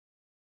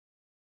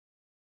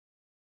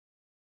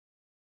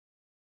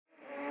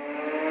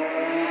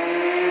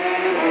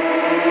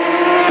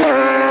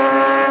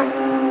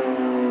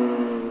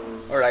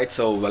Alright,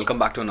 so welcome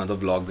back to another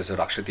vlog. This is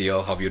Rakshit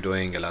here. How you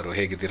doing? Ellaru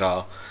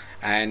hegidira?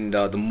 And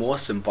the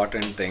most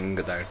important thing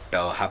that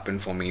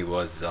happened for me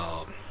was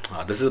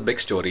this is a big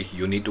story.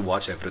 You need to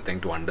watch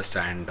everything to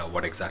understand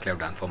what exactly I've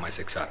done for my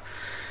 6R.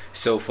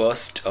 So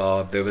first,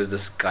 there was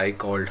this guy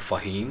called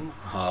Fahim,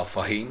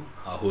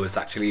 who is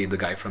actually the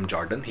guy from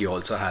Jordan. He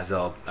also has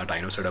a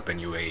dyno setup in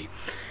UAE.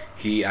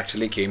 He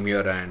actually came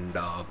here and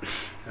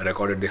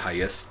recorded the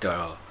highest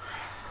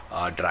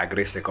drag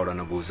race record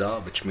on a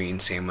Booza, which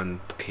means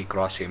he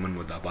crossed Hemant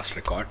with the bus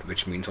record,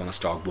 which means on a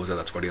stock Booza,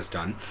 that's what he has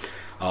done.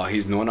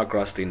 He's known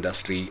across the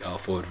industry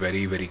for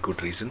very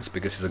good reasons,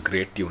 because he's a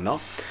great tuner.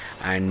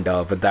 And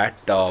with that,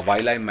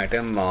 while I met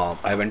him,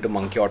 I went to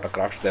Monkey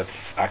Autocrafts.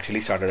 They've actually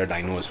started a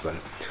dyno as well.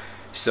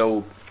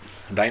 So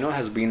dyno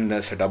has been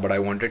the setup, but I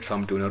wanted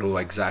some tuner who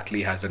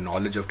exactly has the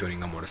knowledge of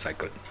tuning a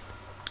motorcycle.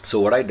 So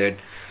what I did,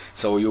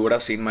 so you would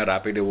have seen my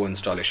Rapid Evo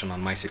installation on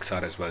my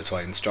 6R as well. So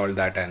I installed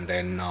that, and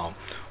then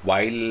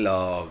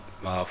while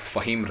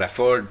Fahim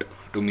referred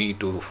to me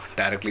to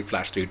directly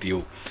flash the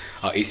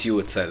ECU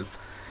itself,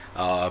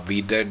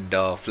 we did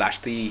flash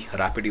the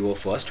Rapid Evo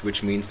first,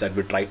 which means that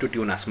we tried to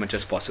tune as much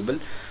as possible.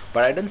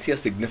 But I didn't see a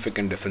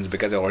significant difference,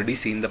 because I've already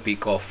seen the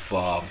peak of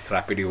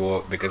Rapid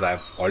Evo, because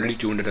I've already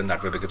tuned it in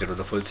that way, because it was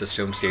a full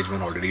system, stage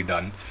 1 already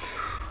done.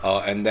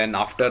 And then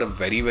after a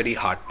very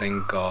hard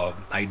think,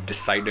 I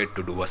decided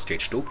to do a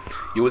stage 2.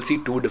 You will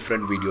see two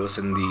different videos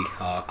in the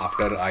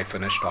after I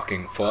finish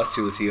talking. First,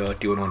 you will see a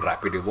tune on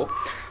Rapid Evo,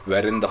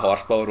 wherein the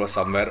horsepower was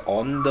somewhere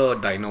on the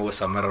dyno was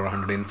somewhere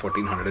around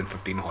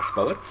 115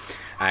 horsepower,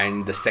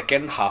 and the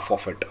second half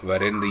of it,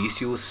 wherein the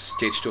ECU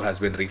stage 2 has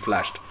been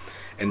reflashed.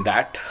 In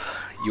that,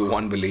 you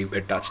won't believe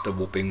it touched a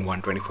whooping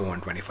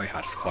 125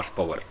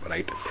 horsepower,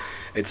 right?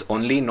 It's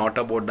only not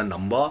about the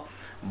number,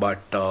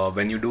 but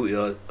when you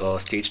do a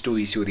stage 2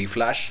 ECU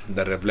reflash,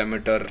 the rev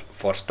limiter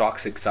for stock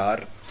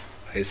 6R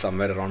is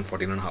somewhere around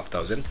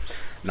 14,500.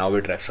 Now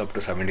it revs up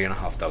to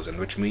 17,500,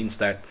 which means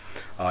that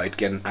it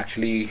can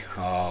actually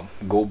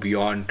go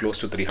beyond close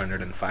to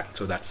 300 in fact.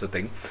 So that's the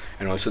thing.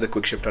 And also the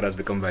quick shifter has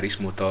become very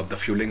smoother, the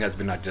fueling has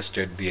been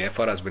adjusted, the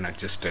AFR has been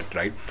adjusted,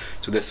 right?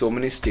 So there's so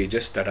many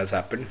stages that has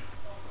happened,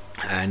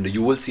 and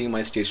you will see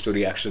my stage 2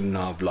 reaction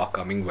vlog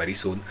coming very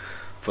soon.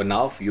 For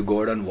now, you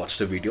go ahead and watch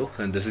the video,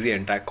 and this is the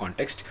entire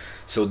context.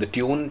 So the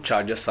tune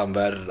charges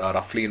somewhere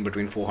roughly in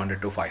between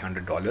 $400 to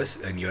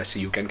 $500 in USD.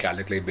 You can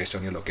calculate based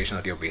on your location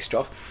that you're based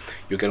off.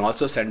 You can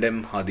also send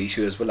him the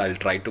issue as well. I'll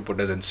try to put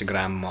his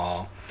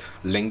Instagram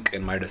link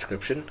in my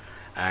description.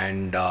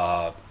 And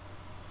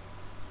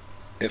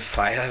if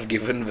I have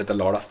given with a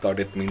lot of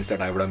thought, it means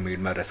that I would have made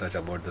my research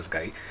about this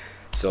guy.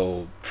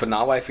 So for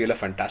now, I feel a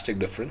fantastic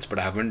difference, but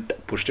I haven't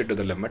pushed it to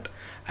the limit,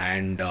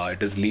 and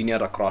it is linear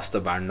across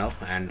the band now,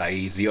 and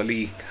I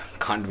really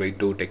can't wait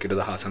to take it to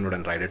the Hassan Road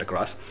and ride it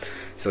across.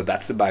 So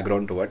that's the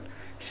background to it.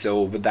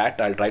 So with that,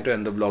 I'll try to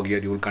end the vlog here.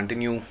 You will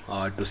continue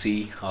to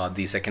see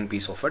the second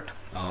piece of it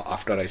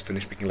after I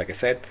finish speaking, like I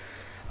said.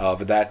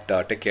 With that,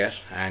 take care,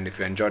 and if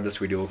you enjoyed this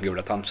video, give it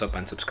a thumbs up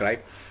and subscribe.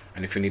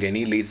 And if you need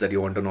any leads that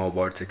you want to know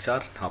about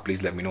 6R,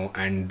 please let me know.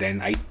 And then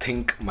I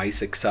think my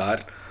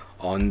 6R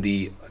on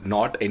the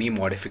not any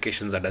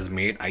modifications that has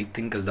made, I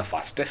think is the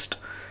fastest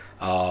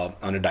on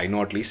a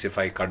dyno, at least. If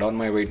I cut down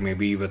my weight,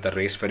 maybe with the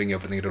race fairing,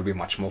 everything, it will be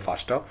much more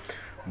faster.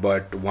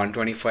 But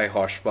 125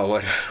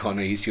 horsepower on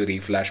a ECU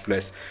reflash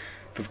plus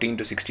 15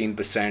 to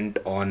 16%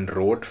 on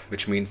road,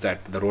 which means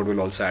that the road will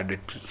also add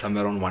it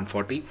somewhere around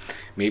 140.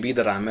 Maybe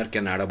the rammer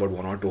can add about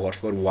 1 or 2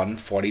 horsepower.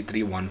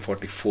 143,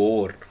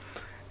 144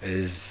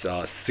 is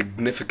a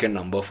significant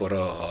number for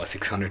a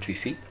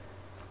 600cc.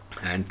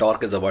 And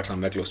torque is about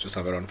somewhere close to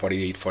somewhere around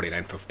 48,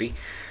 49, 50,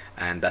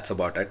 and that's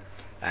about it.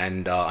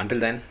 And until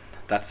then,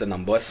 that's the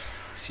numbers.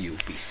 See you.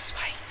 Peace.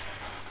 Bye.